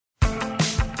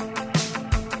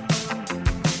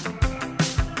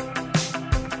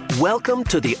Welcome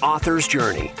to The Author's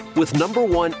Journey with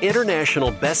 #1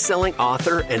 international best-selling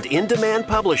author and in-demand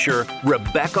publisher,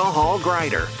 Rebecca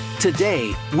Hall-Gruyter.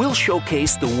 Today, we'll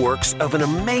showcase the works of an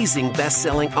amazing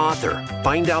best-selling author,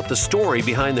 find out the story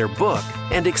behind their book,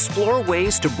 and explore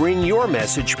ways to bring your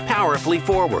message powerfully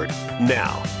forward.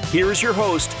 Now, here's your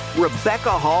host, Rebecca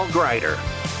Hall-Gruyter.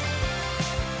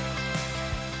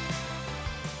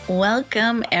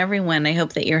 Welcome, everyone. I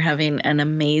hope that you're having an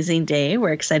amazing day.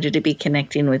 We're excited to be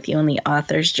connecting with you on The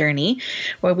Author's Journey,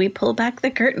 where we pull back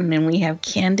the curtain and we have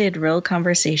candid, real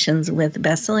conversations with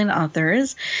best-selling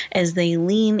authors as they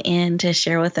lean in to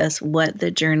share with us what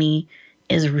the journey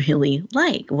is really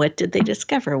like. What did they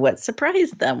discover? What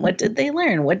surprised them? What did they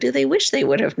learn? What do they wish they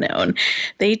would have known?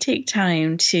 They take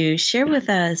time to share with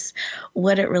us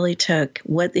what it really took,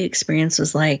 what the experience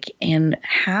was like, and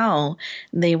how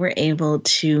they were able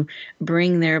to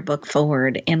bring their book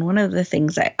forward. And one of the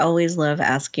things I always love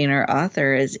asking our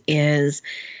authors is,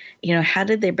 how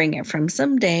did they bring it from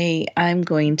someday I'm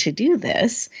going to do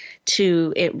this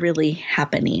to it really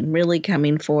happening, really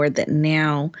coming forward that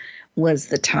now was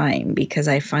the time? Because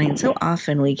I find so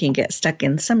often we can get stuck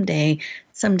in someday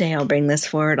I'll bring this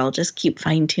forward. I'll just keep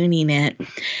fine tuning it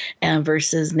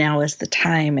versus now is the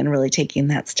time and really taking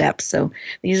that step. So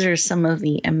these are some of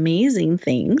the amazing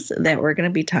things that we're going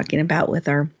to be talking about with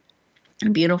our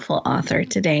beautiful author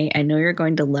today. I know you're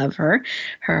going to love her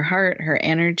heart, her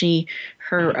energy,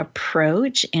 her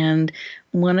approach. And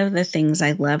one of the things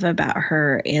I love about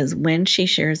her is when she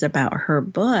shares about her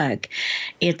book,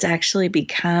 it's actually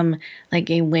become like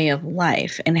a way of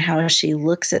life and how she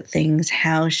looks at things,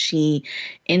 how she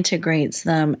integrates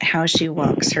them, how she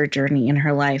walks her journey in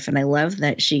her life. And I love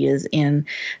that she is in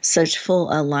such full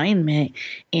alignment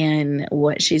in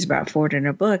what she's brought forward in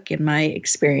her book, in my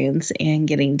experience, and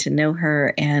getting to know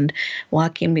her and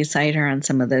walking beside her on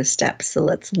some of those steps. So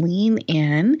let's lean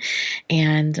in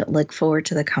and look forward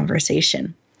to the conversation.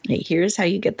 Here's how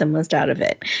you get the most out of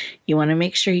it. You want to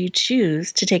make sure you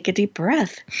choose to take a deep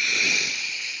breath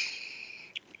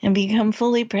and become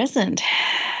fully present.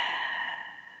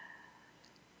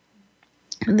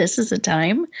 This is a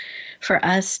time for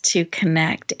us to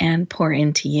connect and pour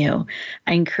into you.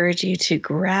 I encourage you to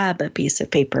grab a piece of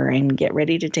paper and get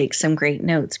ready to take some great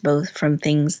notes, both from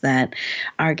things that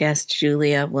our guest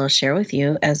Julia will share with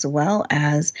you, as well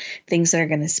as things that are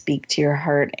going to speak to your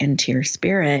heart and to your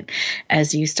spirit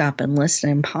as you stop and listen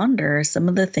and ponder some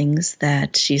of the things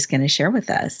that she's going to share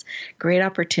with us. Great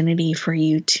opportunity for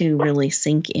you to really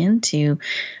sink into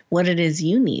what it is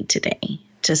you need today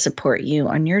to support you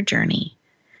on your journey.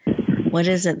 What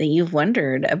is it that you've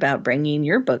wondered about bringing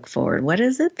your book forward? What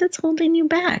is it that's holding you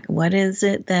back? What is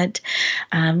it that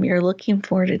you're looking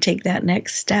for to take that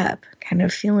next step? Kind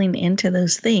of feeling into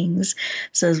those things.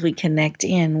 So as we connect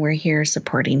in, we're here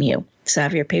supporting you. So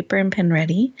have your paper and pen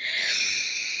ready.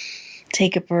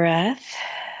 Take a breath.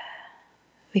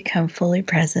 Become fully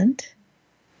present,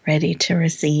 ready to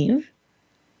receive.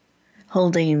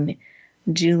 Holding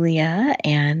Julia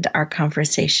and our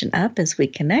conversation up as we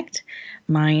connect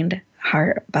mind,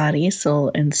 heart, body,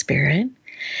 soul, and spirit,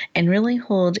 and really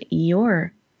hold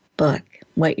your book,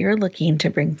 what you're looking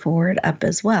to bring forward, up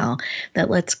as well.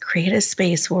 That let's create a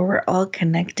space where we're all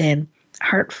connected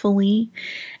heartfully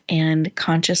and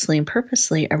consciously and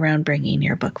purposely around bringing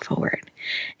your book forward.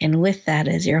 And with that,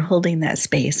 as you're holding that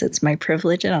space, it's my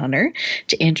privilege and honor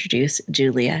to introduce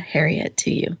Julia Harriet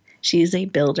to you. She's a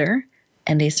builder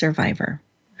and a survivor,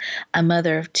 a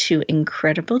mother of 2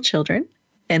 incredible children,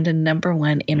 and a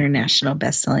 #1 international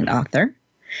best-selling author.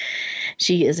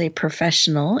 She is a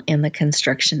professional in the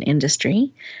construction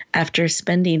industry. After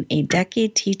spending a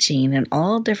decade teaching in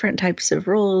all different types of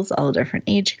roles, all different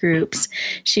age groups,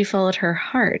 she followed her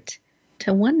heart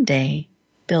to one day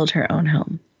build her own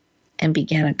home and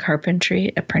began a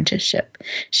carpentry apprenticeship.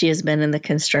 She has been in the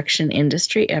construction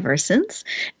industry ever since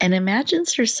and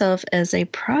imagines herself as a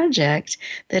project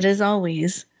that is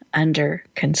always under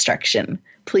construction.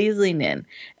 Please lean in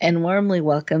and warmly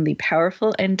welcome the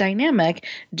powerful and dynamic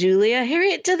Julia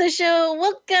Harriet to the show.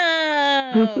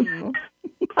 Welcome.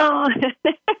 Oh,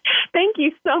 thank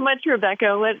you so much,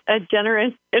 Rebecca. What a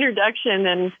generous introduction.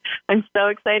 And I'm so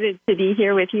excited to be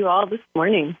here with you all this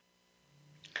morning.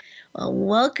 Well,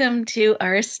 welcome to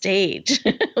our stage.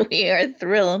 We are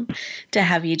thrilled to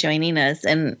have you joining us.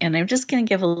 And I'm just going to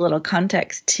give a little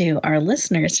context to our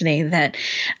listeners today that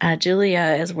Julia,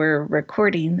 as we're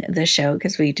recording the show,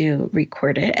 because we do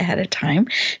record it ahead of time,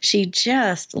 she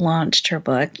just launched her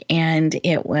book and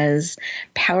it was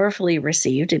powerfully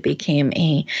received. It became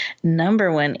a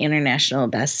 #1 international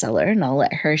bestseller. And I'll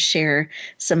let her share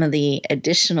some of the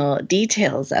additional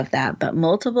details of that. But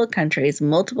multiple countries,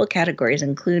 multiple categories,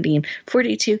 including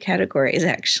 42 categories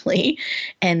actually,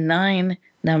 and 9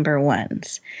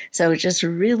 #1s. So just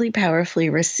really powerfully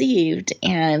received.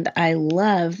 And I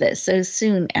love that so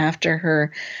soon after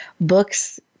her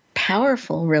book's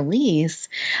powerful release,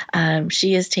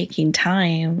 she is taking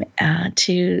time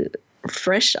to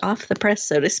fresh off the press,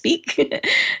 so to speak,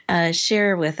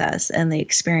 share with us and the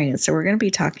experience. So we're going to be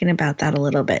talking about that a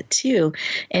little bit too.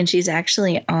 And she's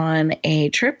actually on a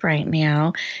trip right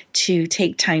now to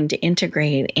take time to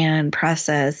integrate and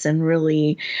process and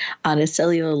really on a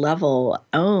cellular level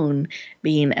own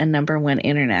being a #1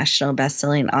 international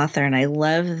best-selling author. And I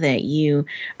love that you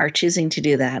are choosing to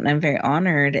do that. And I'm very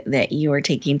honored that you are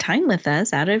taking time with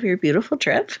us out of your beautiful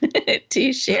trip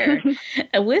to share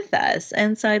with us.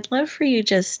 And so I'd love for you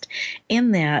just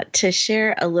in that to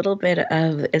share a little bit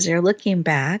of, as you're looking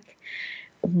back,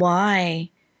 why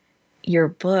your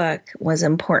book was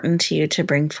important to you to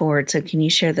bring forward. So can you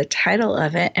share the title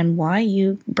of it and why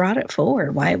you brought it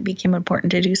forward, why it became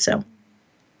important to do so?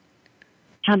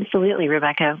 Absolutely,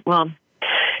 Rebecca. Well,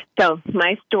 so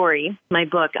my story, my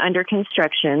book, Under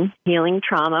Construction, Healing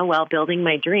Trauma While Building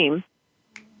My Dream,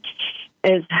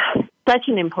 is such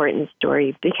an important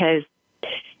story because,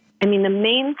 I mean, the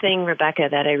main thing, Rebecca,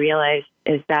 that I realized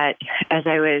is that as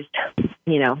I was,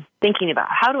 thinking about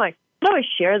how do I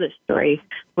share this story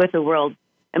with the world?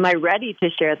 Am I ready to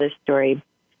share this story?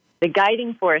 The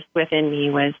guiding force within me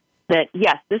was that,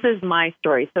 yes, this is my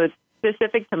story. So it's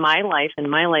specific to my life and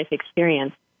my life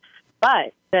experience,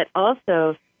 but that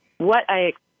also what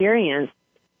I experienced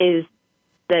is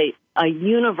a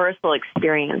universal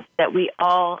experience that we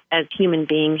all as human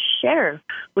beings share,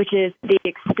 which is the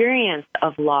experience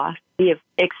of loss, the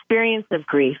experience of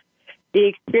grief, the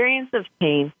experience of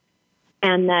pain,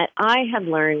 and that I have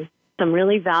learned some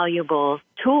really valuable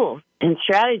tools and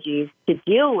strategies to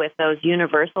deal with those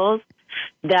universals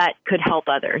that could help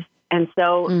others. And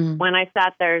so when I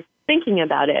sat there thinking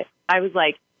about it, I was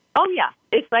like, oh, yeah,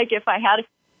 it's like if I had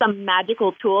some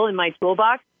magical tool in my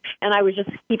toolbox and I was just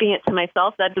keeping it to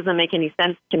myself, that doesn't make any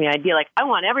sense to me. I'd be like, I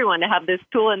want everyone to have this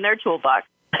tool in their toolbox.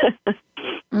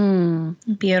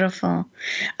 Beautiful.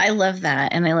 I love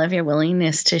that. And I love your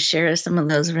willingness to share some of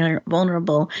those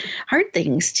vulnerable, hard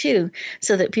things too,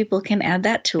 so that people can add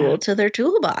that tool to their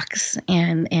toolbox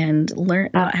and learn,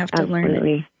 not have to learn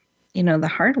it, the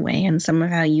hard way, and some of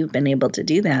how you've been able to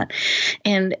do that.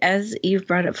 And as you've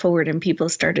brought it forward and people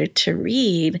started to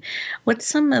read, what's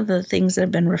some of the things that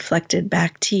have been reflected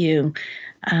back to you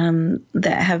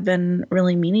that have been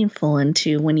really meaningful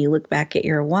into when you look back at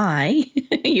your why,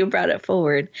 you brought it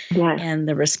forward, and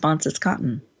the response it's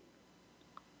gotten?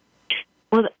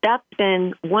 Well, that's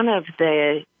been one of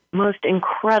the most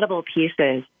incredible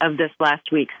pieces of this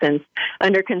last week since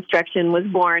Under Construction was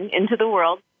born into the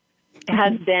world. It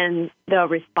has been the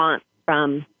response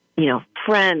from,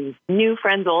 friends, new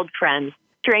friends, old friends,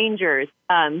 strangers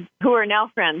who are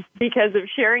now friends because of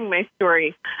sharing my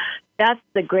story. That's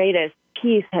the greatest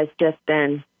piece, has just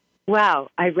been, wow,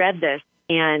 I read this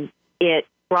and it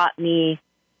brought me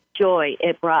joy.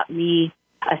 It brought me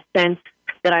a sense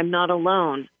that I'm not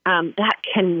alone. That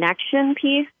connection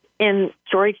piece in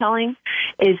storytelling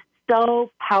is so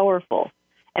powerful.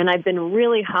 And I've been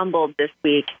really humbled this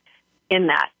week in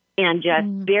that. And just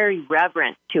very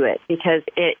reverent to it, because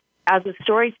it, as a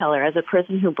storyteller, as a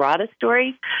person who brought a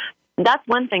story, that's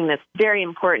one thing that's very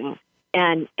important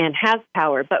and has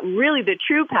power. But really the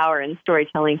true power in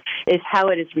storytelling is how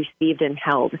it is received and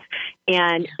held.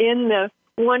 And in the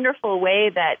wonderful way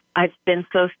that I've been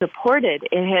so supported,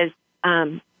 it has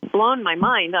blown my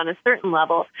mind on a certain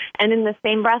level. And in the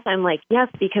same breath, I'm like, yes,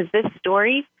 because this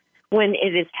story, when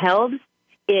it is held,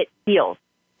 it heals.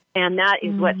 And that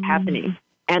is what's happening.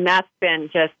 And that's been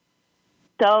just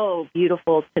so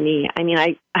beautiful to me. I mean,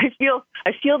 I feel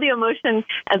the emotion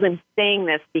as I'm saying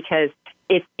this because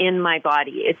it's in my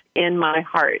body. It's in my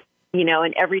heart,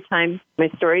 and every time my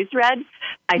story is read,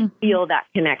 I feel that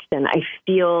connection. I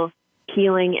feel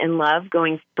healing and love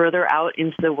going further out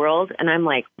into the world. And I'm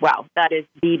like, wow, that is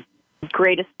the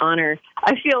greatest honor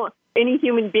I feel any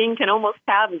human being can almost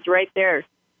have is right there.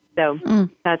 So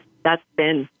that's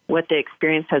been what the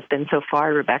experience has been so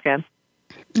far, Rebecca.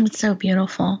 It's so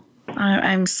beautiful.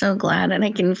 I'm so glad, and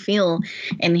I can feel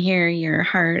and hear your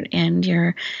heart and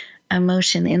your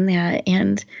emotion in that.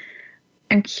 And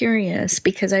I'm curious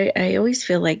because I always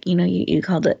feel like, you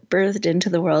called it birthed into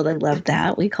the world. I love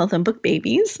that. We call them book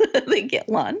babies. They get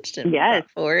launched and brought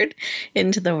forward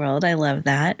into the world. I love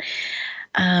that.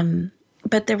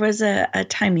 But there was a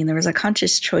timing, there was a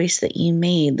conscious choice that you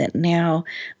made that now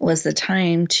was the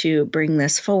time to bring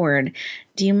this forward.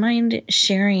 Do you mind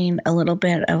sharing a little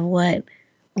bit of what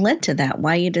led to that?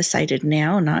 Why you decided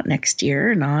now, not next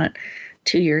year, not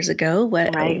 2 years ago?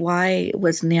 Why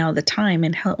was now the time,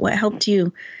 and what helped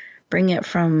you bring it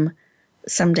from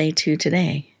someday to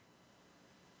today?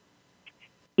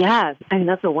 Yeah, I mean,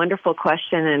 that's a wonderful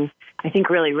question, and I think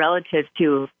really relative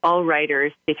to all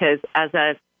writers, because as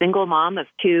a single mom of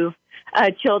 2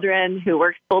 children who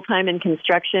works full-time in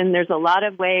construction, there's a lot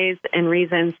of ways and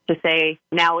reasons to say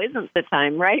now isn't the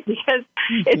time, right? Because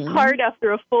it's hard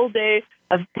after a full day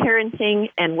of parenting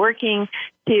and working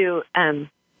to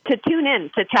tune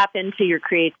in, to tap into your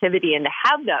creativity and to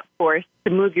have that force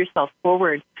to move yourself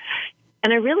forward.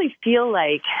 And I really feel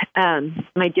like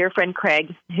my dear friend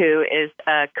Craig, who is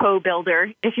a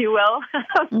co-builder, if you will,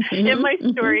 in my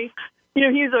story,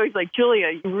 he's always like,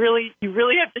 Julia, you really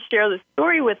have to share this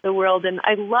story with the world. And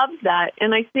I love that.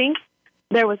 And I think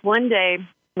there was one day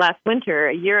last winter,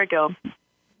 a year ago,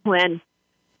 when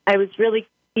I was really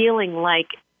feeling like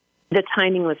the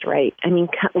timing was right. I mean,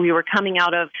 we were coming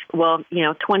out of,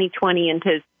 2020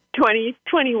 into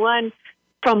 2021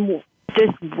 from this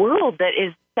world that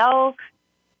is so,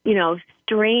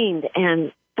 strained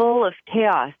and full of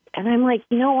chaos. And I'm like,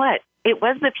 you know what? It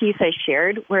was the piece I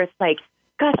shared where it's like,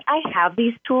 gosh, I have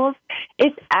these tools.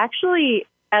 It's actually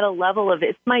at a level of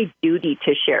it's my duty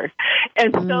to share.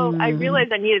 And so I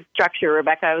realized I needed structure,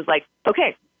 Rebecca. I was like,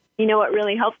 okay, you know what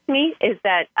really helps me is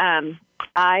that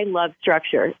I love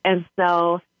structure. And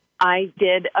so I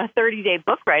did a 30-day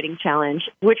book writing challenge,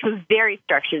 which was very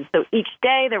structured. So each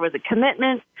day there was a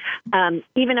commitment.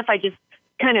 Even if I just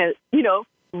kind of,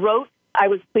 wrote, I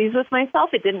was pleased with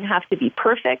myself. It didn't have to be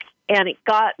perfect. And it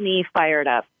got me fired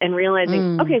up and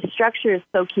realizing, okay, structure is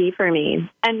so key for me.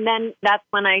 And then that's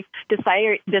when I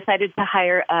decided to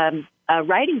hire a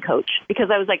writing coach,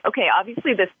 because I was like, okay,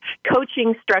 obviously this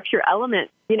coaching structure element,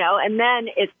 and then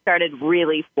it started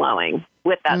really flowing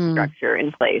with that structure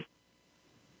in place.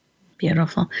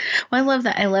 Beautiful. Well, I love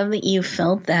that. I love that you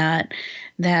felt that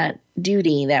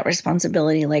duty, that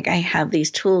responsibility, like I have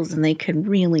these tools and they could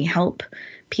really help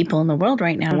people in the world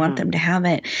right now. I want them to have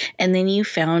it. And then you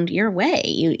found your way.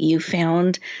 You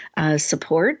found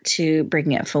support to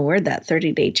bring it forward, that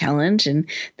 30-day challenge, and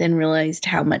then realized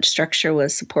how much structure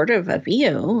was supportive of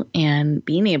you and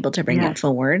being able to bring it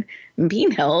forward and being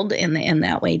held in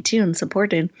that way too and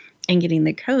supported and getting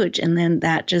the coach. And then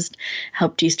that just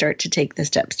helped you start to take the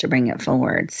steps to bring it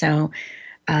forward. So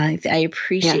I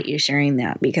appreciate you sharing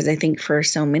that, because I think for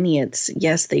so many, it's,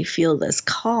 yes, they feel this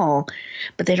call,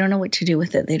 but they don't know what to do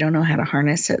with it. They don't know how to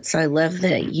harness it. So I love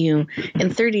that you, in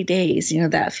 30 days,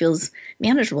 that feels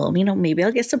manageable. Maybe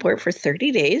I'll get support for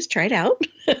 30 days, try it out.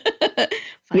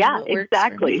 Yeah,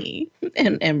 exactly.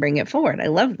 And bring it forward. I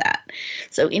love that.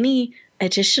 So any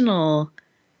additional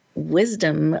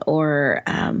wisdom or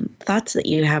thoughts that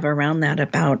you have around that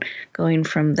about going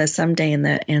from the someday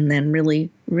and then really,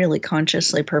 really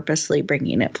consciously, purposely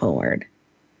bringing it forward?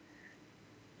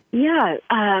 Yeah,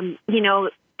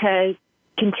 to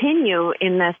continue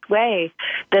in this way,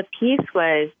 the piece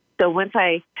was, so once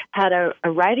I had a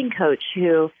writing coach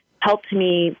who helped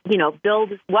me,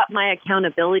 build what my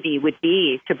accountability would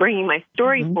be to bringing my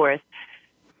story forth.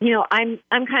 I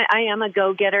am a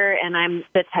go-getter, and I'm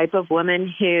the type of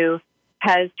woman who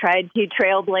has tried to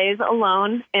trailblaze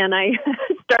alone. And I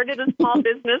started a small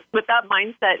business with that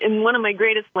mindset. And one of my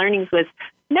greatest learnings was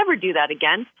never do that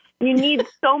again. You need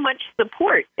so much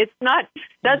support. That's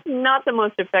not the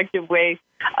most effective way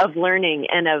of learning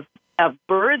and of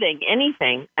birthing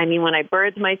anything. I mean, when I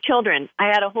birthed my children, I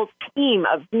had a whole team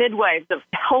of midwives, of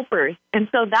helpers. And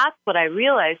so that's what I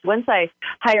realized. Once I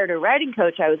hired a writing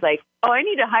coach, I was like, oh, I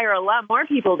need to hire a lot more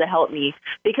people to help me,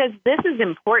 because this is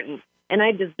important and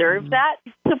I deserve that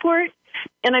support.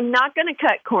 And I'm not going to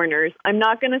cut corners. I'm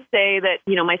not going to say that,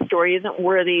 my story isn't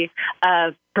worthy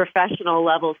of professional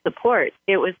level support.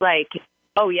 It was like,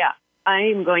 oh yeah, I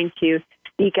am going to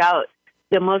seek out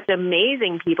the most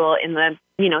amazing people in the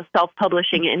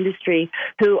self-publishing industry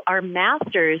who are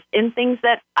masters in things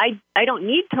that I don't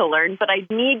need to learn, but I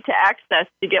need to access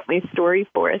to get my story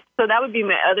forth. So that would be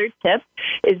my other tip,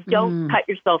 is don't cut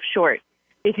yourself short,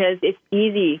 because it's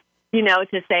easy,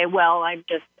 to say, well,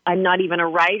 I'm not even a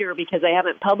writer because I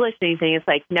haven't published anything. It's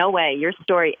like, no way, your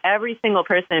story, every single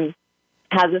person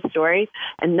has a story,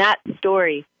 and that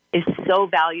story is so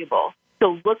valuable.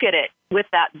 So look at it with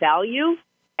that value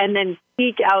and then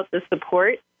seek out the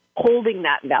support holding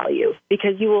that value,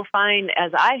 because you will find,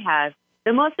 as I have,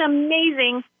 the most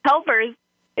amazing helpers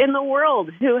in the world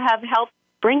who have helped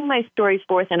bring my story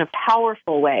forth in a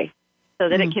powerful way so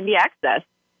that it can be accessed.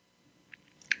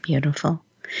 Beautiful.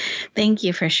 Thank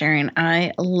you for sharing.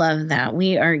 I love that.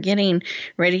 We are getting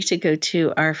ready to go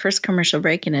to our first commercial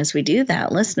break. And as we do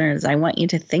that, listeners, I want you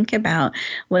to think about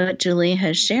what Julia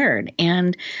has shared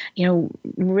and,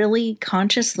 really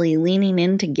consciously leaning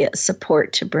in to get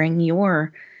support to bring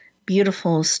your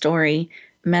beautiful story,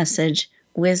 message,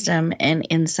 wisdom, and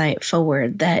insight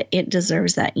forward, that it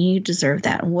deserves that. You deserve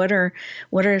that. What are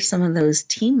some of those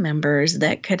team members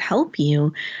that could help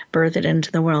you birth it into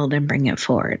the world and bring it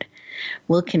forward?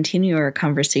 We'll continue our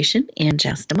conversation in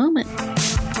just a moment.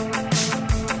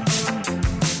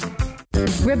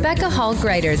 Rebecca Hall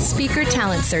Greider's Speaker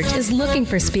Talent Search is looking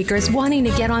for speakers wanting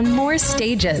to get on more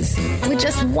stages. With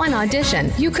just one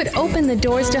audition, you could open the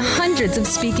doors to hundreds of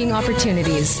speaking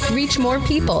opportunities, reach more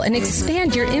people, and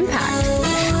expand your impact.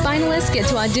 Finalists get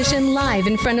to audition live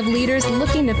in front of leaders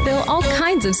looking to fill all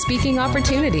kinds of speaking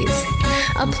opportunities.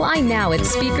 Apply now at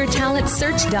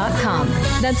SpeakerTalentSearch.com.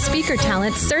 That's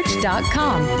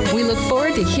SpeakerTalentSearch.com. We look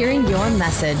forward to hearing your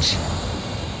message.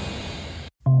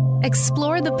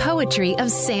 Explore the poetry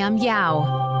of Sam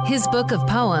Yao. His book of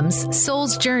poems,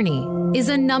 Soul's Journey, is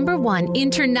a #1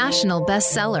 international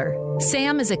bestseller.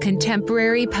 Sam is a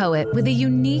contemporary poet with a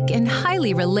unique and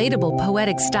highly relatable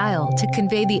poetic style to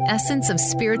convey the essence of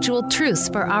spiritual truths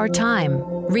for our time.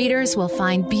 Readers will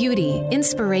find beauty,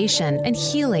 inspiration, and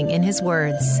healing in his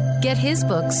words. Get his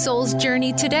book, Soul's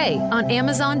Journey, today on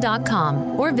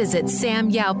Amazon.com or visit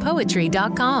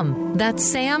SamYaoPoetry.com. That's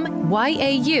Sam,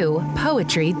 Y-A-U,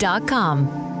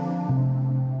 Poetry.com.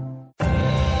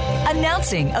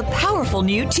 Announcing a powerful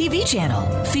new TV channel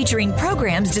featuring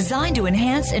programs designed to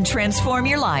enhance and transform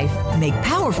your life. Make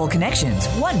powerful connections,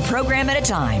 one program at a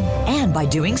time. And by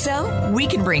doing so, we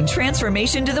can bring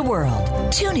transformation to the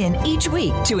world. Tune in each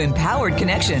week to Empowered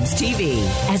Connections TV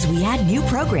as we add new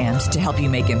programs to help you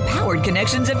make empowered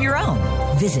connections of your own.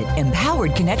 Visit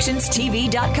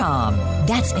EmpoweredConnectionsTV.com.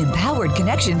 That's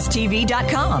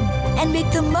EmpoweredConnectionsTV.com. And make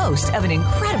the most of an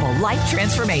incredible life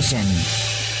transformation.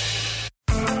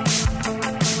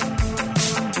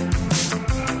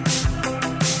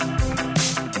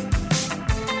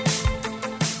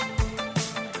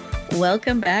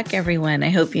 Welcome back, everyone. I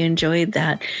hope you enjoyed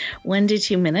that 1 to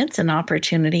 2 minutes, an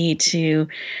opportunity to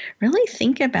really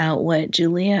think about what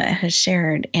Julia has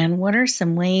shared and what are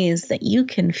some ways that you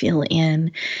can feel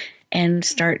in and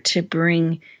start to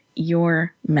bring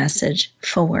your message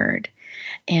forward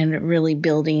and really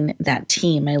building that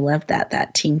team. I love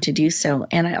that team to do so.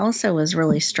 And I also was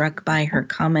really struck by her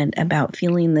comment about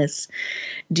feeling this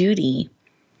duty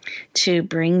to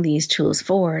bring these tools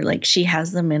forward. Like, she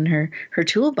has them in her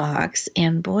toolbox,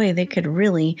 and boy, they could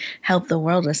really help the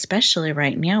world, especially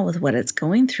right now with what it's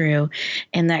going through.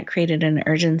 And that created an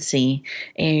urgency,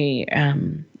 a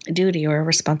duty or a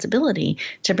responsibility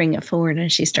to bring it forward.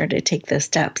 And she started to take those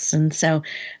steps. And so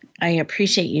I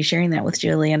appreciate you sharing that with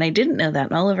Julie. And I didn't know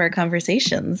that in all of our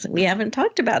conversations. We haven't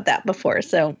talked about that before.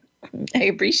 So I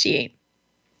appreciate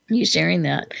you sharing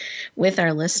that with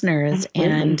our listeners.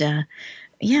 And,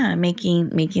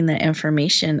 making the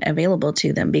information available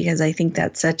to them, because I think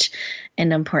that's such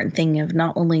an important thing of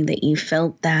not only that you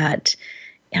felt that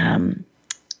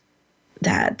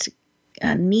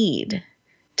need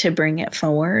to bring it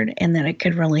forward and that it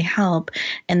could really help,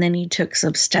 and then you took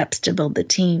some steps to build the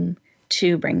team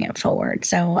to bring it forward.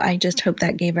 So I just hope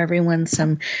that gave everyone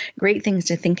some great things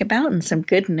to think about and some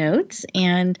good notes.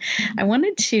 And I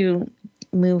wanted to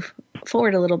move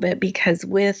forward a little bit, because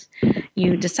with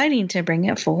you deciding to bring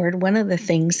it forward, one of the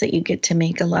things that you get to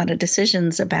make a lot of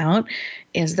decisions about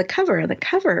is the cover. The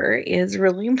cover is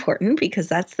really important because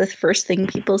that's the first thing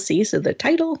people see. So the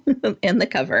title and the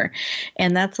cover.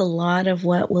 And that's a lot of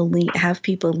what will have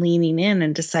people leaning in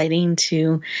and deciding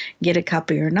to get a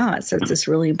copy or not. So it's this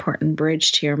really important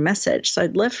bridge to your message. So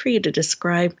I'd love for you to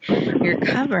describe your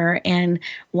cover and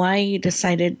why you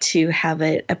decided to have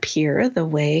it appear the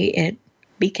way it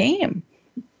became.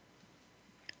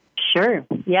 Sure.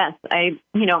 Yes.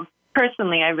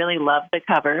 Personally, I really love the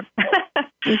cover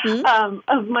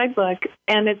of my book.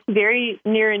 And it's very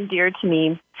near and dear to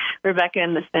me, Rebecca,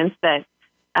 in the sense that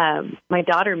my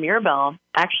daughter Mirabelle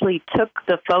actually took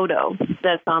the photo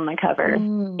that's on the cover.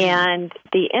 And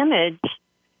the image,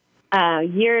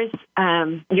 years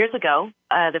ago,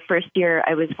 the first year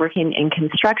I was working in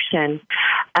construction,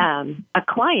 a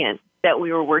client that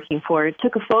we were working for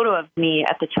took a photo of me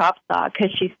at the chop saw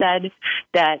because she said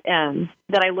that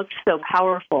that I looked so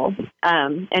powerful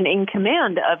and in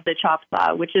command of the chop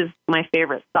saw, which is my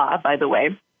favorite saw, by the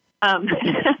way.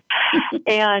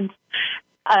 And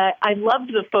I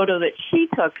loved the photo that she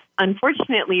took.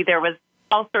 Unfortunately, there was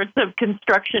all sorts of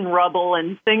construction rubble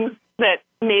and things that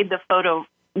made the photo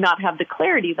not have the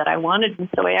clarity that I wanted. And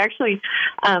so I actually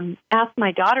asked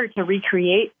my daughter to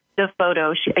recreate the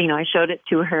photo. I showed it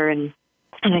to her and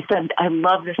I said, I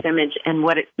love this image, and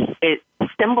what it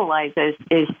symbolizes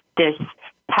is this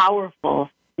powerful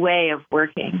way of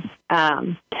working.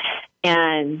 And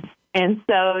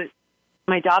so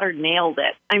my daughter nailed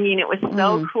it. I mean, it was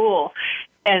so cool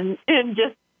and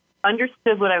just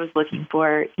understood what I was looking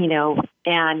for,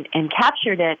 and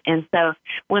captured it. And so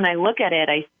when I look at it,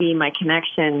 I see my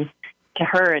connection to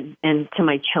her and to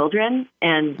my children,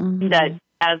 and that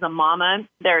as a mama,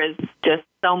 there is just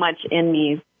so much in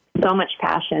me, so much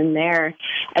passion there,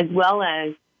 as well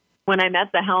as when I'm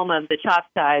at the helm of the chop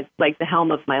saw, it's like the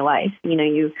helm of my life.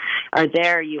 You are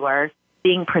there, you are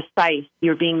being precise,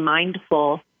 you're being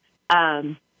mindful,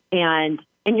 and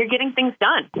you're getting things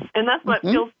done. And that's what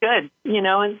feels good,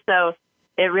 and so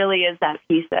it really is that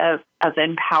piece of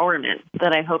empowerment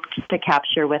that I hope to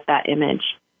capture with that image.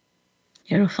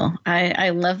 Beautiful.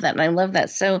 I love that. And I love that.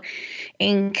 So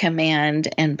in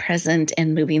command and present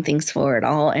and moving things forward,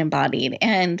 all embodied,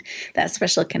 and that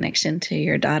special connection to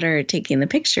your daughter taking the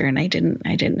picture. And I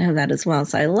didn't know that as well.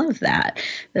 So I love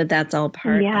that's all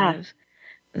part of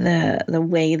the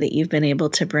way that you've been able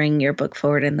to bring your book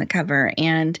forward in the cover.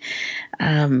 And,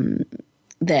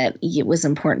 that it was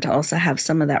important to also have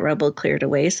some of that rubble cleared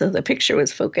away so the picture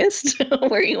was focused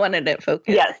where you wanted it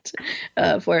focused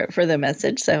for the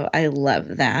message. So I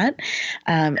love that.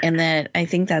 And that I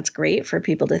think that's great for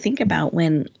people to think about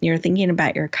when you're thinking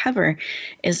about your cover.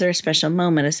 Is there a special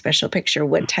moment, a special picture?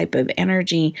 What type of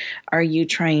energy are you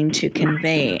trying to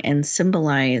convey and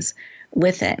symbolize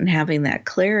with it? And having that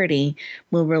clarity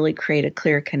will really create a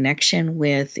clear connection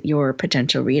with your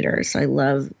potential readers. So I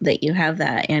love that you have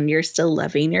that, and you're still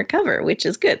loving your cover, which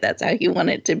is good. That's how you want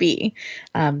it to be.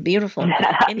 Beautiful.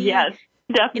 Yes,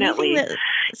 definitely. Anything that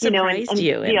surprised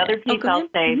you? The other piece I'll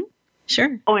say. Mm-hmm.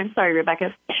 Sure. Oh, I'm sorry,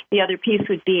 Rebecca. The other piece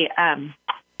would be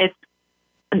it's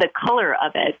the color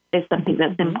of it is something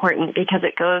that's important because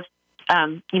it goes,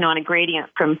 on a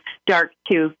gradient from dark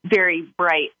to very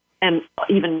bright and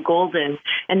even golden.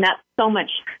 And that's so much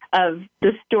of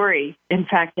the story. In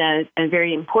fact, a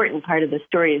very important part of the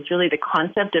story is really the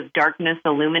concept of darkness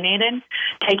illuminated,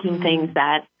 taking things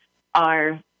that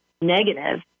are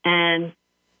negative and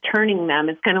turning them.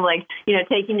 It's kind of like,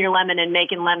 taking your lemon and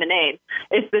making lemonade.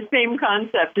 It's the same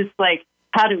concept. It's like,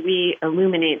 how do we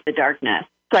illuminate the darkness?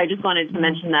 So I just wanted to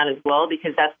mention that as well,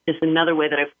 because that's just another way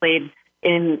that I've played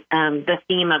in the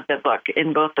theme of the book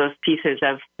in both those pieces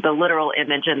of the literal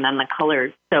image and then the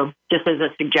color. So just as a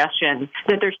suggestion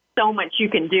that there's so much you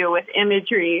can do with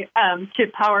imagery to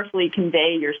powerfully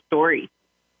convey your story.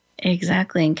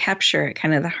 Exactly, and capture it,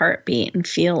 kind of the heartbeat and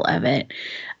feel of it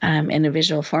in a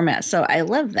visual format. So I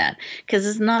love that because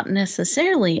it's not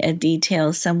necessarily a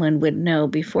detail someone would know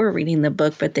before reading the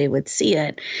book, but they would see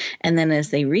it. And then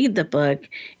as they read the book,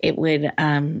 it would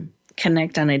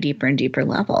connect on a deeper and deeper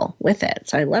level with it.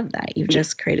 So I love that. You've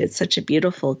just created such a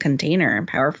beautiful container and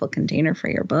powerful container for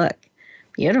your book.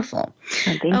 Beautiful.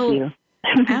 Oh, thank you.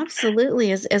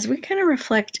 Absolutely. As we kind of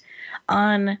reflect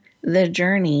on the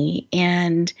journey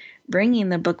and bringing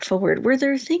the book forward, were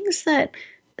there things that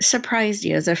surprised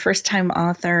you as a first-time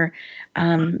author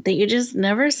that you just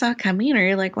never saw coming, or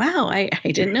you're like, wow, I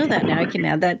didn't know that. Now I can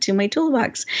add that to my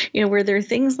toolbox. Were there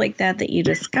things like that you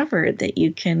discovered that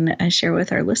you can share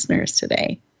with our listeners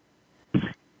today?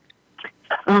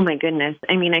 Oh, my goodness.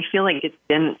 I mean, I feel like it's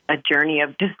been a journey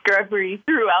of discovery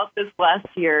throughout this last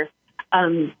year.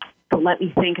 But let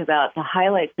me think about the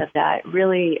highlights of that.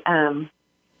 Really,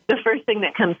 the first thing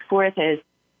that comes forth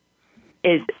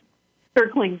is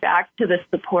circling back to the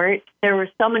support. There were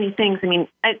so many things. I mean,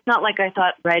 it's not like I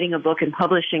thought writing a book and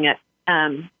publishing it,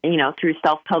 through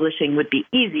self-publishing would be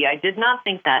easy. I did not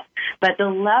think that. But the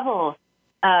level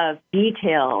of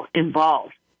detail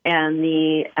involved and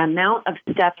the amount of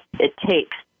steps it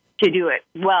takes to do it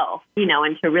well,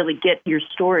 and to really get your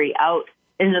story out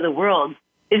into the world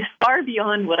is far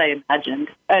beyond what I imagined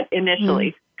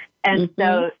initially. And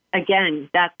so, again,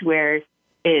 that's where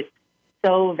it's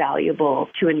so valuable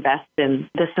to invest in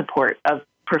the support of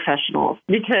professionals,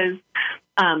 because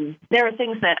there are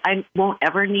things that I won't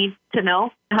ever need to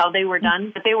know how they were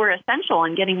done, but they were essential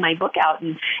in getting my book out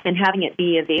and having it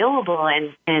be available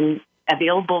and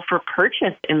available for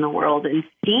purchase in the world and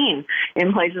seen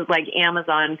in places like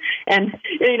Amazon. And,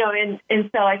 and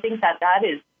so I think that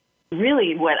is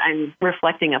really what I'm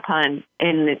reflecting upon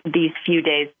in these few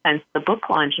days since the book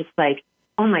launch. It's like,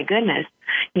 oh my goodness,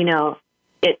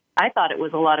 I thought it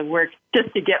was a lot of work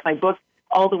just to get my book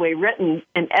all the way written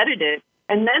and edited.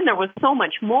 And then there was so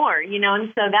much more,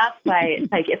 and so that's why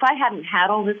it's like, if I hadn't had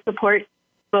all this support,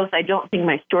 both, I don't think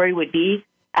my story would be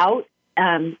out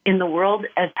in the world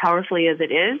as powerfully as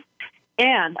it is.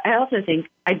 And I also think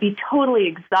I'd be totally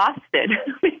exhausted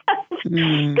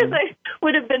because I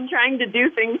would have been trying to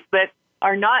do things that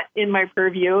are not in my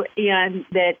purview and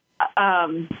that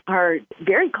are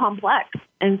very complex.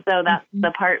 And so that's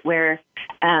the part where,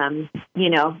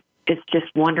 it's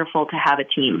just wonderful to have a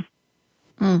team.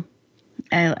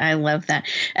 I love that.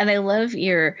 And I love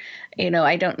your,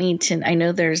 I don't need to, I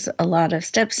know there's a lot of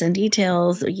steps and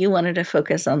details. You wanted to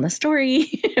focus on the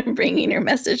story, bringing your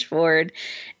message forward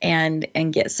and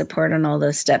get support on all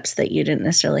those steps that you didn't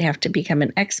necessarily have to become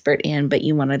an expert in, but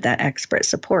you wanted that expert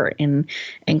support and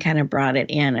kind of brought it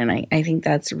in. And I think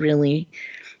that's really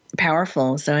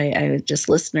powerful. So I just,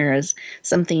 listeners,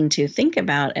 something to think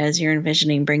about as you're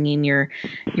envisioning bringing your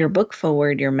book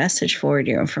forward, your message forward,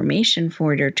 your information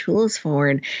forward, your tools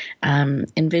forward,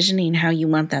 envisioning how you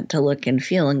want that to look and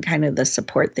feel and kind of the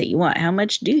support that you want. How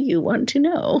much do you want to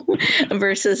know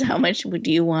versus how much would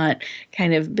you want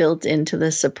kind of built into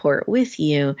the support with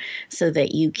you so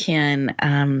that you can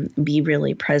be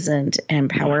really present and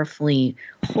powerfully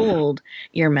hold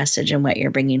your message and what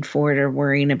you're bringing forward or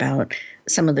worrying about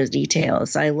some of those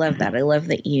details. I love that. I love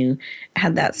that you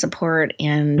had that support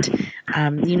and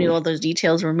you knew all those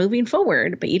details were moving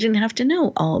forward, but you didn't have to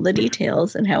know all the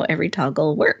details and how every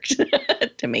toggle worked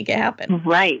to make it happen.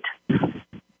 Right.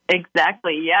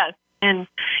 Exactly. Yes. And,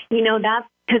 that's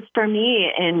because for me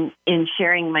in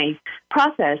sharing my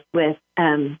process with,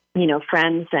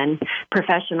 friends and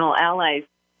professional allies,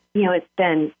 it's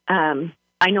been,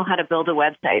 I know how to build a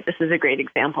website. This is a great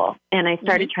example. And I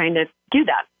started trying to do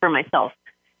that for myself.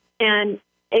 And,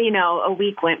 a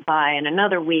week went by and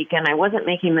another week, and I wasn't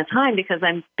making the time because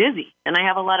I'm busy and I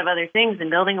have a lot of other things, and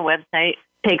building a website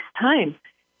takes time.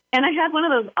 And I had one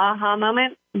of those aha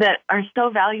moments that are so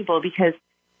valuable because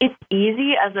it's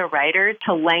easy as a writer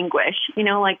to languish,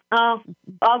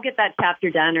 I'll get that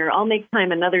chapter done, or I'll make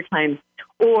time another time.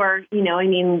 Or,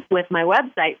 with my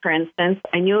website, for instance,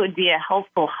 I knew it would be a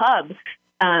helpful hub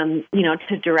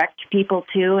to direct people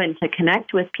to and to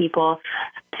connect with people.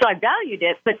 So I valued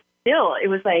it, but still, it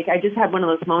was like I just had one of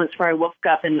those moments where I woke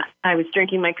up and I was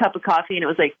drinking my cup of coffee and it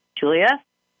was like, Julia,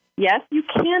 yes, you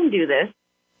can do this,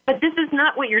 but this is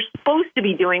not what you're supposed to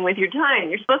be doing with your time.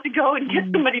 You're supposed to go and get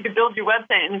somebody to build your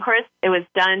website. And of course, it was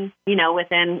done,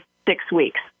 within 6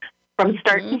 weeks from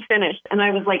start to finish. And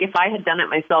I was like, if I had done it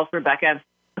myself, Rebecca,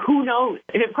 who knows?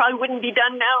 It probably wouldn't be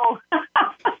done now.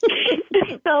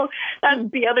 So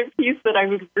that's the other piece that I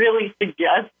would really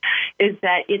suggest is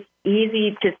that it's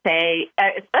easy to say,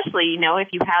 especially, if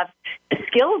you have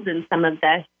skills in some of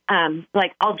this,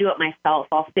 like I'll do it myself.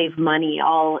 I'll save money.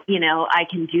 I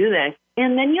can do this.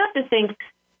 And then you have to think,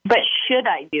 but should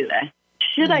I do this?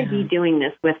 Should I be doing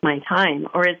this with my time?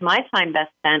 Or is my time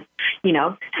best spent,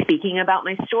 speaking about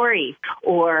my story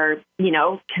or,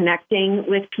 connecting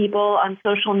with people on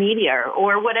social media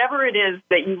or whatever it is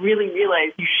that you really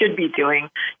realize you should be doing,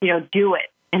 do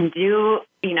it and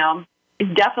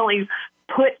definitely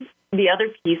put the other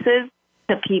pieces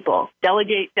to people.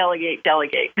 Delegate, delegate,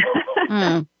 delegate.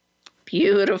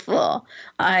 Beautiful.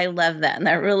 I love that. And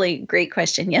that really great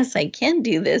question. Yes, I can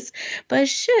do this, but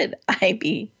should I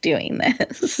be doing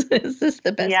this? Is this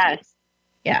the best? Yes.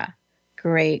 Yeah.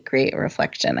 Great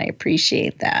reflection. I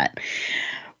appreciate that.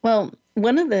 Well,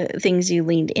 one of the things you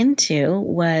leaned into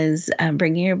was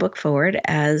bringing your book forward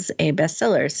as a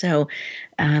bestseller. So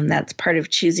that's part of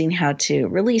choosing how to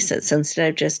release it. So instead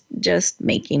of just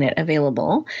making it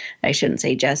available, I shouldn't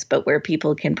say just, but where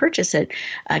people can purchase it,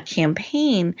 a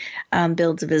campaign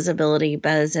builds visibility,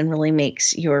 buzz, and really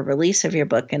makes your release of your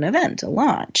book an event, a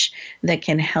launch that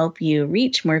can help you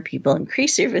reach more people,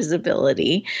 increase your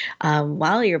visibility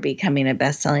while you're becoming a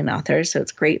best-selling author. So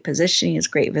it's great positioning, it's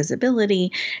great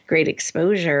visibility, great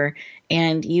exposure,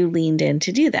 and you leaned in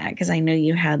to do that because I know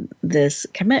you had this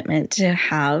commitment to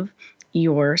have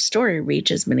your story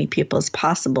reach as many people as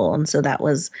possible. And so that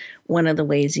was one of the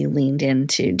ways you leaned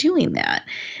into doing that.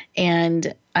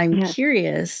 And I'm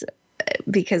curious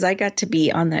because I got to be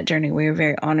on that journey. We were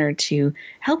very honored to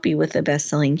help you with the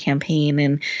best-selling campaign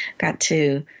and got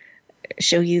to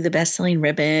show you the best-selling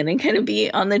ribbon and kind of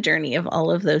be on the journey of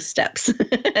all of those steps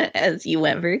as you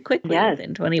went very quickly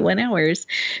within 21 hours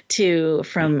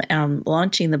from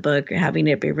launching the book, having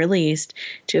it be released,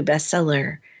 to a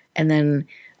bestseller, and then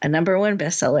a #1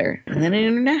 bestseller, and then an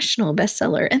international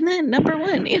bestseller, and then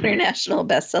 #1 international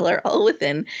bestseller, all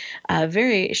within a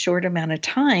very short amount of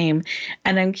time.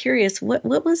 And I'm curious, what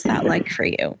was that like for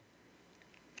you?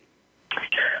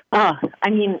 Oh, I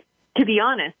mean, to be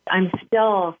honest, I'm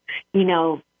still,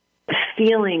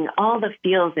 feeling all the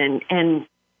feels and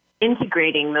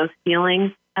integrating those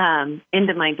feelings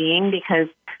into my being, because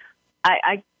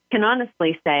I can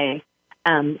honestly say,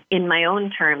 in my own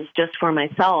terms, just for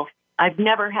myself, I've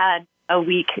never had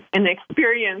an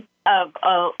experience of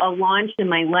a launch in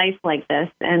my life like this.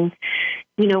 And,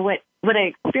 what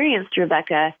I experienced,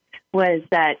 Rebecca, was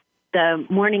that the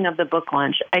morning of the book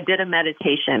launch, I did a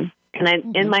meditation.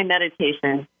 And in my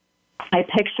meditation, I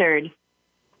pictured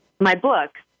my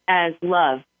book as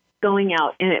love going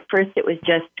out. And at first it was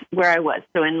just where I was,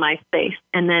 so in my space.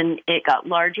 And then it got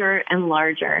larger and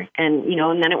larger. And,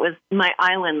 and then it was my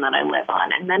island that I live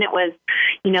on. And then it was,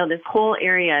 this whole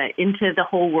area into the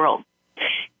whole world.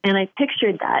 And I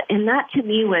pictured that. And that to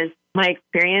me was my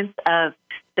experience of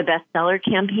the bestseller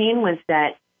campaign, was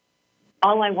that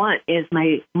all I want is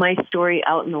my story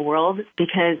out in the world,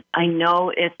 because I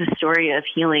know it's a story of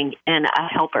healing and a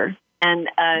helper and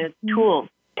a tool,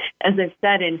 as I've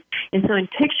said. And so in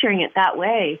picturing it that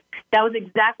way, that was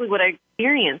exactly what I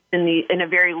experienced in a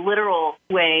very literal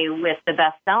way with the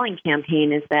best-selling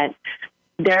campaign, is that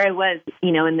there I was,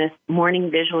 in this morning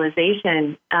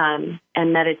visualization and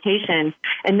meditation,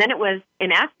 and then it was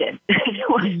enacted. It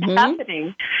was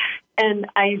happening. And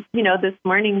I, this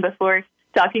morning before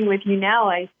talking with you now,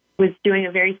 I was doing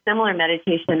a very similar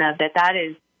meditation of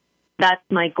that's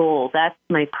my goal. That's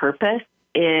my purpose,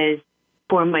 is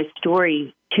for my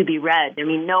story to be read. I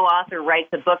mean, no author writes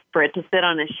a book for it to sit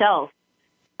on a shelf.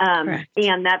 And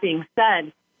that being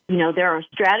said, there are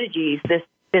strategies.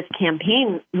 This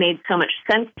campaign made so much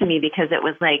sense to me, because it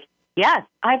was like, yes,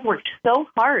 I've worked so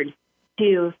hard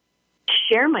to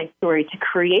share my story, to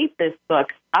create this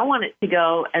book. I want it to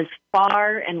go as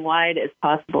far and wide as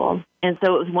possible. And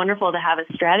so it was wonderful to have a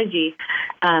strategy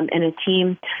and a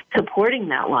team supporting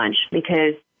that launch,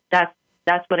 because that's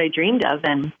what I dreamed of,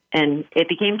 and it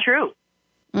became true.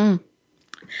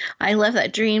 I love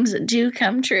that. Dreams do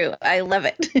come true. I love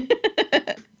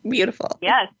it. Beautiful.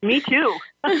 Yes, me too.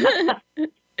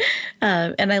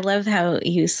 And I love how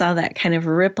you saw that kind of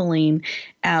rippling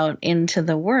out into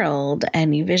the world,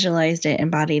 and you visualized it,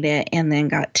 embodied it, and then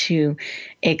got to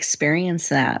experience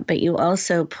that. But you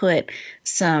also put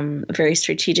some very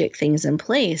strategic things in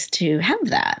place to have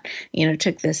that,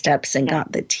 took the steps and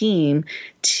got the team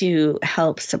to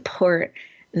help support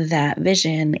that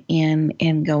vision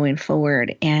in going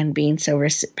forward and being so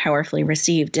powerfully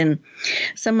received. And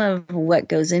some of what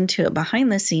goes into it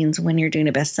behind the scenes when you're doing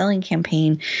a best-selling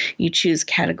campaign, you choose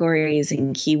categories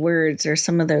and keywords, or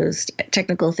some of those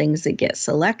technical things that get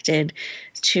selected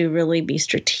to really be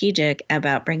strategic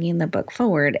about bringing the book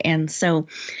forward. And so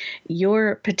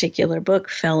your particular book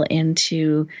fell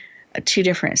into two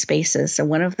different spaces. So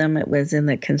one of them, it was in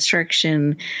the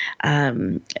construction,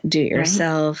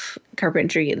 do-it-yourself,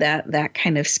 carpentry, that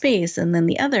kind of space. And then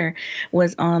the other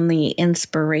was on the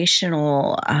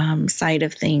inspirational side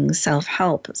of things,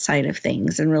 self-help side of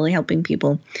things, and really helping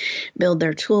people build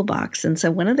their toolbox. And so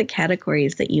one of the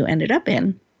categories that you ended up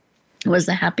in was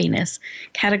the happiness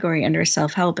category under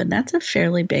self-help. And that's a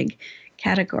fairly big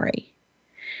category.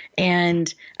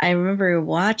 And I remember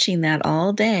watching that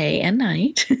all day and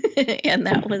night. And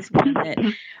that was one that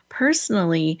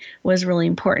personally was really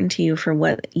important to you for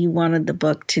what you wanted the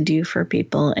book to do for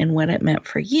people and what it meant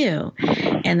for you.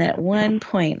 And at one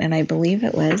point, and I believe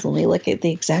it was, let me look at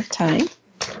the exact time.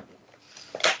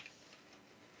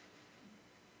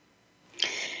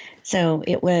 So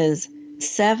it was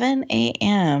 7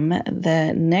 a.m.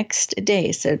 the next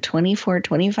day. So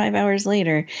 25 hours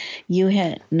later, you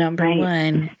hit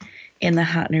 #1 in the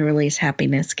hot new release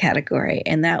happiness category.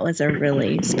 And that was a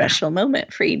really special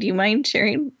moment for you. Do you mind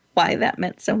sharing why that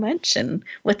meant so much and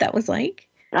what that was like?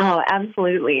 Oh,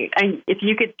 absolutely. If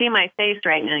you could see my face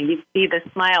right now, you'd see the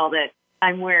smile that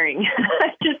I'm wearing.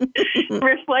 Just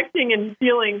reflecting and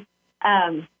feeling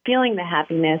the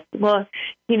happiness. Well,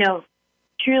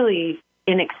 truly,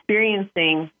 in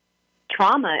experiencing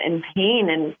trauma and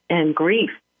pain and grief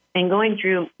and going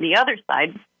through the other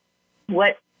side,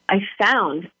 what I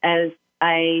found as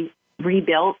I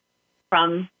rebuilt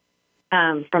from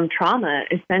trauma,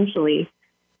 essentially,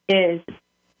 is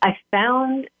I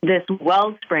found this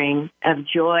wellspring of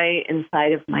joy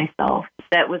inside of myself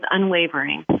that was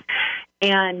unwavering.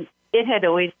 And it had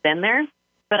always been there,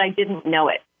 but I didn't know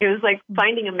it. It was like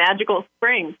finding a magical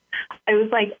spring. I was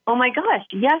like, oh my gosh,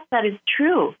 yes, that is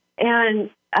true. And,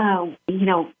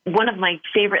 one of my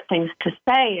favorite things to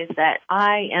say is that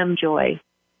I am joy.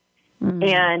 Mm-hmm.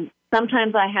 And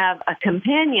sometimes I have a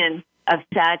companion of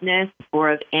sadness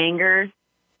or of anger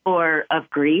or of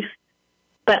grief,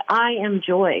 but I am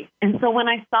joy. And so when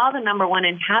I saw the number one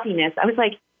in happiness, I was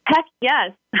like, heck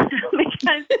yes,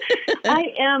 because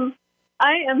I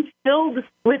am filled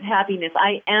with happiness.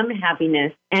 I am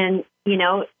happiness. And,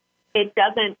 it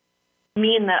doesn't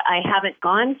mean that I haven't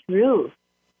gone through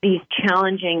these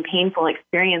challenging, painful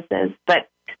experiences, but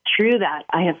through that,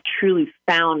 I have truly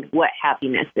found what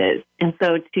happiness is. And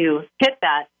so to hit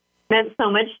that meant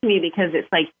so much to me because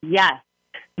it's like, yes,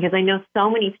 because I know so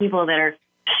many people that are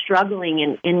struggling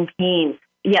and in pain,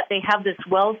 yet they have this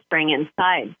wellspring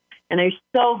inside. And I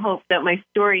so hope that my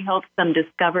story helps them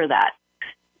discover that.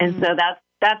 And so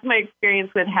that's my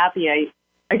experience with Happy. I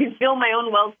can feel my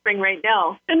own wellspring right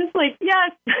now. And it's like,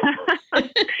 yes,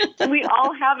 we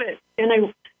all have it. And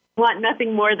I want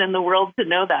nothing more than the world to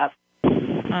know that.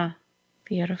 Oh,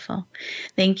 beautiful.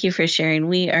 Thank you for sharing.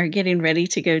 We are getting ready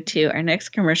to go to our next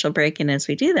commercial break. And as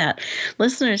we do that,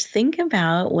 listeners, think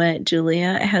about what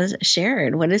Julia has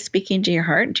shared. What is speaking to your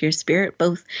heart, to your spirit,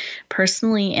 both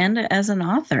personally and as an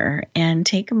author? And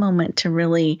take a moment to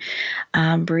really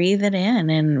breathe it in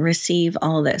and receive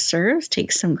all that serves.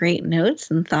 Take some great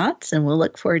notes and thoughts, and we'll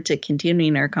look forward to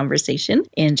continuing our conversation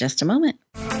in just a moment.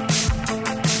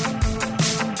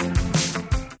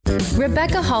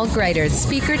 Rebecca Hall Greider's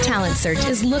Speaker Talent Search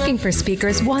is looking for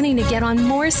speakers wanting to get on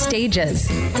more stages.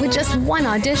 With just one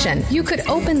audition, you could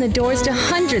open the doors to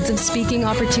hundreds of speaking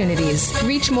opportunities,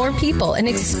 reach more people, and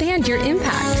expand your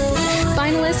impact.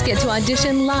 Finalists get to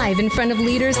audition live in front of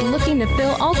leaders looking to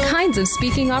fill all kinds of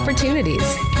speaking opportunities.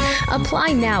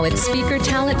 Apply now at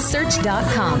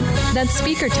speakertalentsearch.com. That's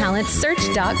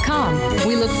speakertalentsearch.com.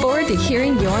 We look forward to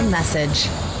hearing your message.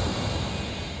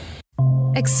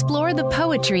 Explore the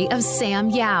poetry of Sam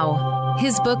Yao.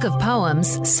 His book of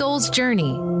poems, Soul's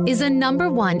Journey, is a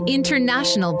 #1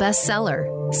 international bestseller.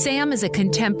 Sam is a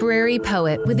contemporary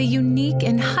poet with a unique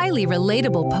and highly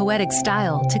relatable poetic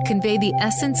style to convey the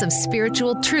essence of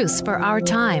spiritual truths for our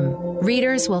time.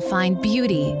 Readers will find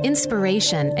beauty,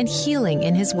 inspiration, and healing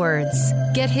in his words.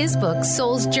 Get his book,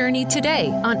 Soul's Journey, today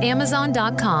on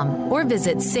Amazon.com or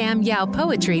visit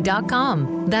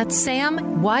samyaupoetry.com. That's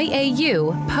Sam,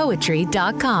 Y-A-U,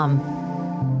 poetry.com.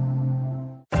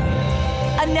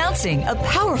 Announcing a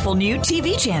powerful new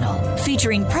TV channel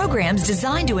featuring programs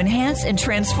designed to enhance and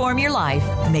transform your life.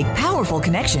 Make powerful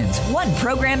connections, one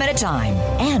program at a time.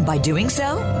 And by doing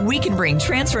so, we can bring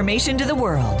transformation to the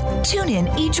world. Tune in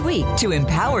each week to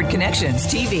Empowered Connections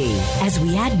TV as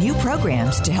we add new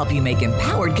programs to help you make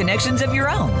empowered connections of your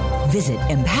own. Visit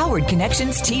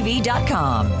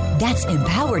empoweredconnectionstv.com. That's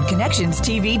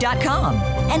empoweredconnectionstv.com.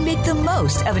 And make the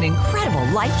most of an incredible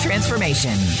life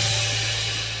transformation.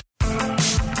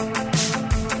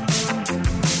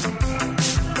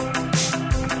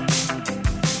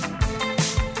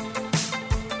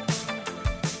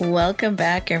 Welcome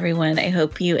back, everyone. I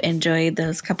hope you enjoyed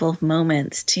those couple of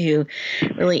moments to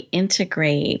really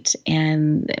integrate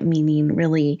and meaning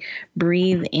really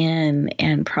breathe in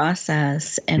and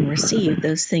process and receive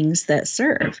those things that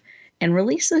serve and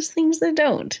release those things that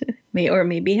don't, or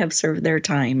maybe have served their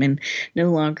time and no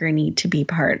longer need to be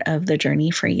part of the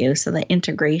journey for you. So the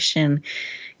integration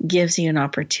gives you an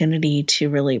opportunity to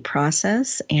really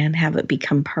process and have it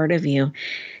become part of you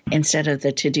instead of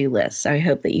the to-do list. So I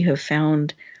hope that you have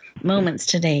found moments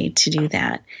today to do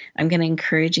that. I'm going to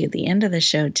encourage you at the end of the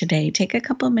show today, take a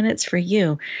couple of minutes for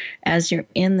you as you're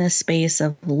in this space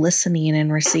of listening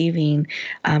and receiving.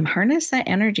 Harness that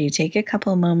energy. Take a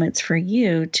couple of moments for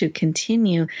you to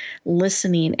continue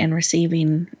listening and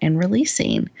receiving and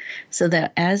releasing so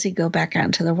that as you go back out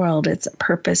into the world, it's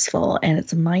purposeful and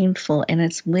it's mindful and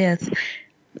it's with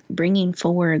bringing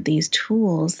forward these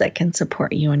tools that can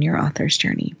support you on your author's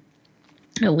journey.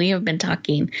 We have been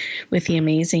talking with the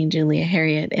amazing Julia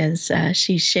Harriet as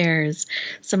she shares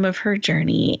some of her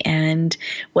journey and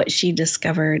what she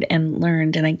discovered and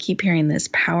learned. And I keep hearing this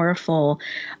powerful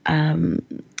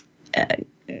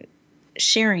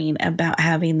sharing about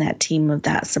having that team of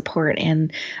that support.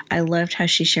 And I loved how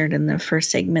she shared in the first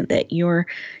segment that your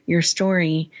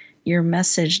story, your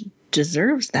message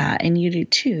deserves that, and you do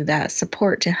too, that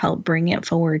support to help bring it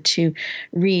forward to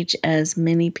reach as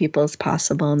many people as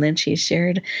possible. And then she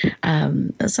shared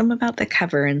some about the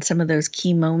cover and some of those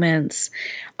key moments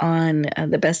on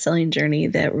the best-selling journey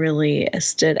that really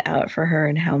stood out for her,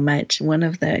 and how much one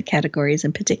of the categories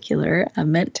in particular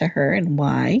meant to her and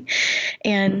why.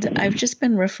 And I've just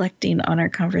been reflecting on our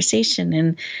conversation,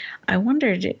 and I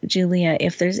wondered, Julia,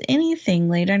 if there's anything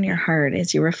laid on your heart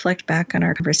as you reflect back on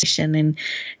our conversation and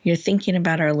you're thinking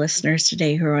about our listeners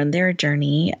today who are on their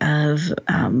journey of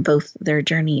both their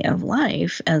journey of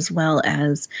life as well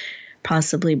as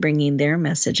possibly bringing their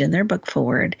message and their book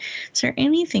forward. Is there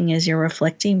anything as you're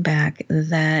reflecting back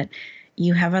that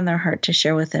you have on their heart to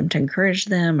share with them to encourage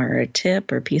them, or a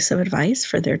tip or piece of advice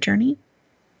for their journey?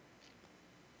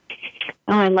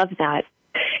 Oh, I love that.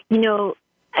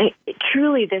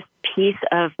 Truly this piece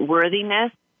of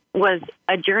worthiness was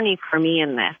a journey for me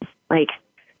in this.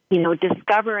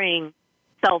 Discovering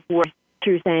self-worth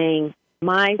through saying,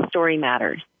 my story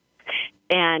matters.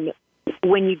 And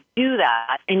when you do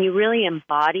that and you really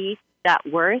embody that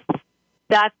worth,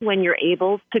 that's when you're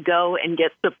able to go and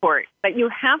get support. But you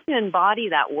have to embody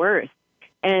that worth.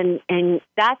 And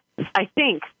that's, I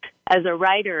think, as a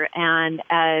writer and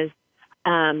as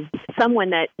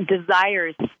someone that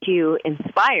desires to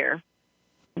inspire,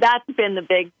 that's been the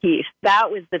big piece. That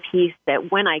was the piece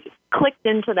that when I clicked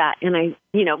into that and I,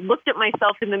 looked at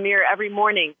myself in the mirror every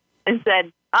morning and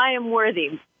said, I am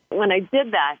worthy. When I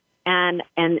did that and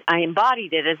I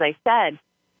embodied it, as I said,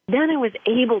 then I was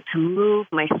able to move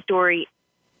my story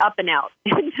up and out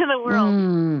into the world.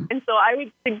 And so I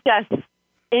would suggest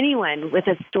anyone with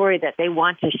a story that they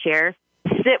want to share,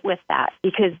 sit with that,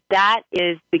 because that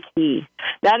is the key.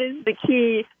 That is the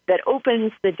key that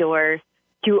opens the door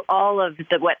to all of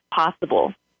what's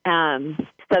possible.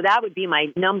 So that would be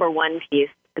my number one piece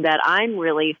that I'm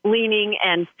really leaning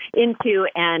and into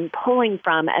and pulling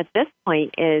from at this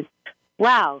point is,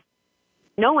 wow,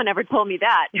 no one ever told me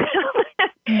that.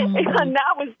 And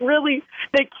that was really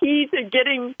the key to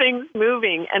getting things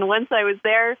moving. And once I was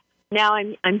there, now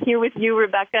I'm here with you,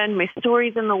 Rebecca, and my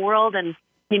story's in the world, and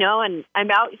and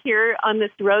I'm out here on this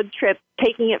road trip,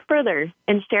 taking it further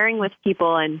and sharing with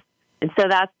people. And so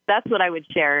that's what I would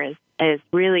share is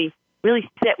really,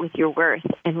 really sit with your worth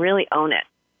and really own it.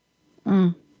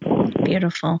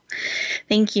 Beautiful.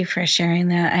 Thank you for sharing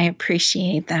that. I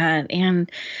appreciate that.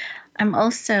 And I'm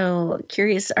also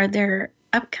curious, are there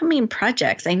upcoming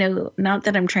projects? I know, not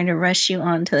that I'm trying to rush you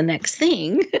on to the next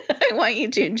thing. I want you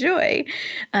to enjoy.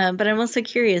 But I'm also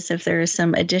curious if there are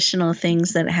some additional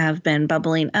things that have been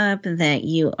bubbling up that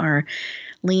you are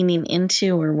leaning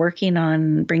into or working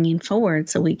on bringing forward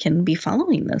so we can be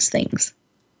following those things.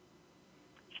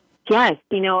 Yes.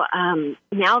 Now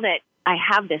that I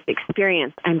have this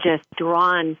experience, I'm just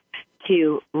drawn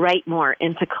to write more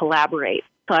and to collaborate.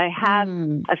 So I have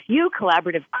a few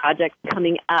collaborative projects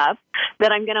coming up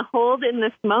that I'm going to hold in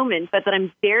this moment, but that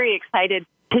I'm very excited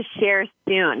to share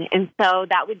soon. And so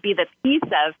that would be the piece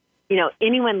of,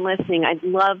 anyone listening, I'd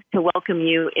love to welcome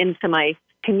you into my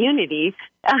community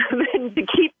and to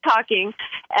keep talking.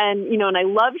 And, and I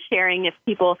love sharing. If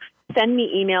people send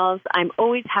me emails, I'm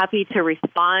always happy to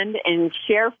respond and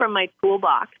share from my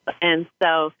toolbox. And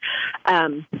so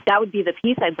that would be the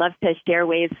piece. I'd love to share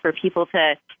ways for people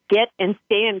to get and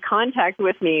stay in contact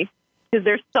with me, because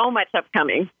there's so much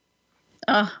upcoming.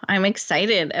 Oh, I'm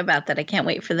excited about that. I can't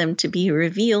wait for them to be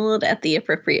revealed at the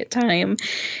appropriate time.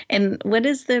 And what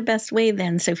is the best way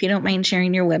then? So if you don't mind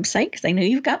sharing your website, because I know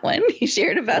you've got one. You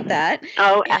shared about that.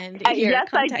 Oh, yes,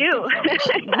 I do.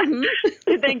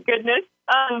 Thank goodness.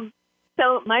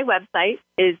 So my website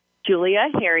is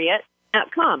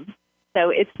juliaharriet.com. So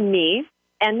it's me.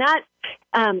 And that,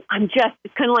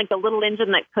 it's kind of like the little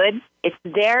engine that could. It's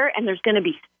there, and there's going to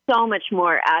be so much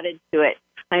more added to it.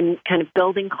 I'm kind of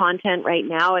building content right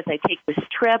now as I take this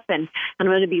trip, and I'm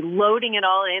going to be loading it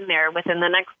all in there within the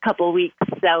next couple of weeks.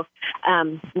 So,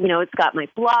 it's got my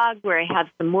blog where I have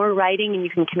some more writing, and you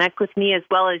can connect with me, as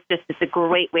well as just it's a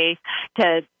great way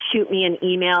to shoot me an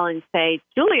email and say,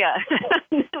 Julia,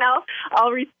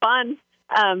 I'll respond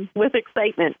with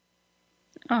excitement.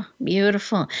 Oh,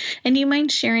 beautiful. And do you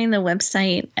mind sharing the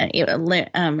website? I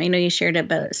know you shared it,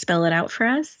 but spell it out for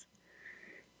us.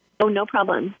 Oh, no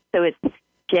problem. So it's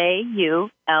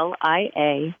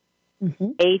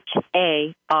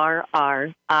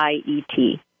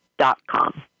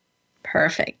JuliaHarriet.com.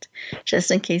 Perfect.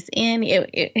 Just in case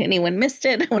anyone missed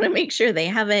it, I want to make sure they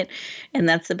have it. And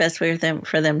that's the best way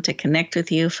for them to connect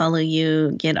with you, follow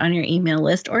you, get on your email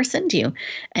list, or send you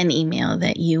an email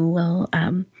that you will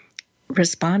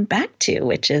respond back to,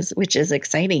 which is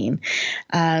exciting.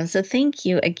 So thank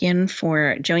you again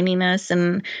for joining us.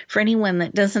 And for anyone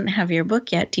that doesn't have your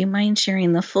book yet, do you mind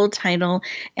sharing the full title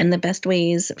and the best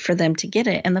ways for them to get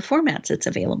it and the formats it's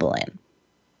available in?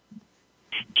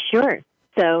 Sure.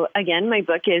 So again, my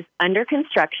book is Under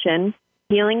Construction,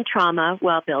 Healing Trauma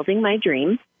While Building My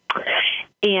Dream.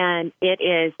 And it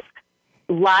is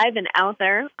live and out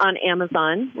there on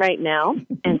Amazon right now.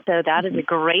 And so that is a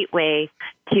great way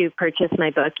to purchase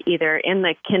my book, either in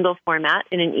the Kindle format,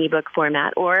 in an ebook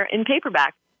format, or in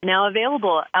paperback, now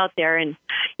available out there. And,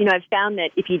 I've found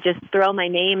that if you just throw my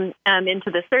name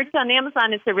into the search on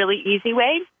Amazon, it's a really easy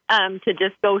way to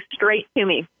just go straight to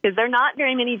me, because there are not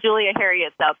very many Julia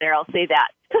Harriets out there, I'll say that.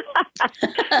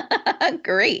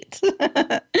 Great.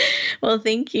 Well,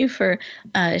 thank you for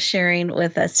sharing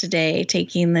with us today,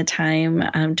 taking the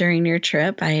time during your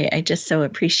trip. I just so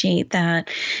appreciate that.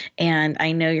 And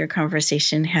I know your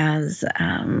conversation has,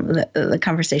 the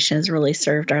conversation has really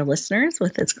served our listeners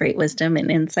with its great wisdom and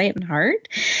insight and heart.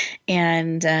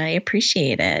 And I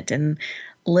appreciate it. And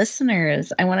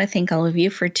listeners, I want to thank all of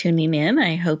you for tuning in.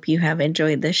 I hope you have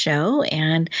enjoyed the show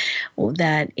and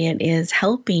that it is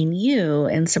helping you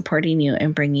and supporting you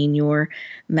and bringing your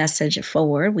message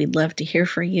forward. We'd love to hear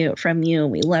from you.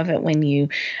 We love it when you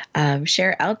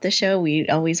share out the show. We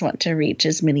always want to reach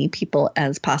as many people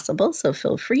as possible, so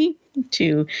feel free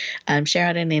to share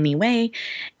out in any way.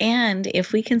 And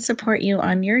if we can support you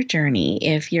on your journey,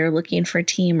 if you're looking for a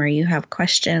team or you have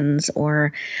questions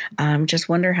or just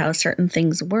wonder how certain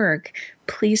things work,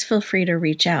 please feel free to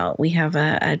reach out. We have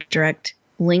a direct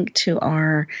link to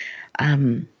our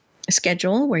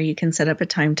schedule where you can set up a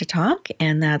time to talk,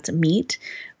 and that's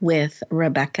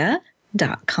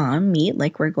meetwithrebecca.com. Meet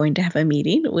like we're going to have a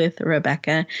meeting with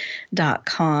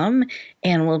Rebecca.com,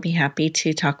 and we'll be happy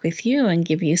to talk with you and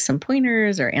give you some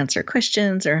pointers or answer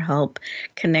questions or help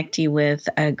connect you with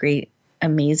a great,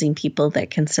 amazing people that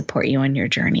can support you on your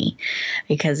journey,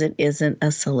 because it isn't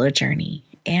a solo journey.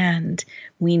 And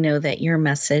we know that your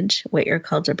message, what you're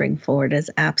called to bring forward,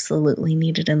 is absolutely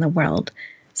needed in the world.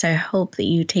 So I hope that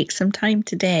you take some time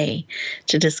today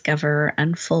to discover,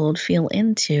 unfold, feel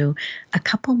into a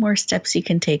couple more steps you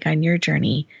can take on your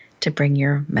journey to bring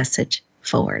your message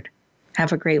forward.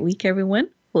 Have a great week, everyone.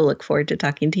 We'll look forward to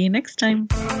talking to you next time.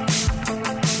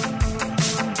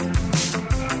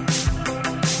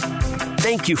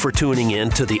 Thank you for tuning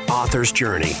in to The Author's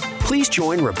Journey. Please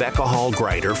join Rebecca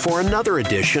Hall-Gruyter for another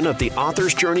edition of the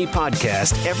Author's Journey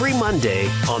podcast every Monday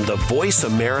on the Voice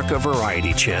America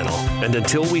Variety Channel. And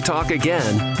until we talk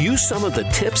again, use some of the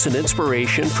tips and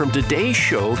inspiration from today's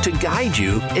show to guide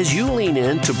you as you lean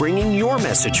in to bringing your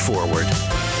message forward.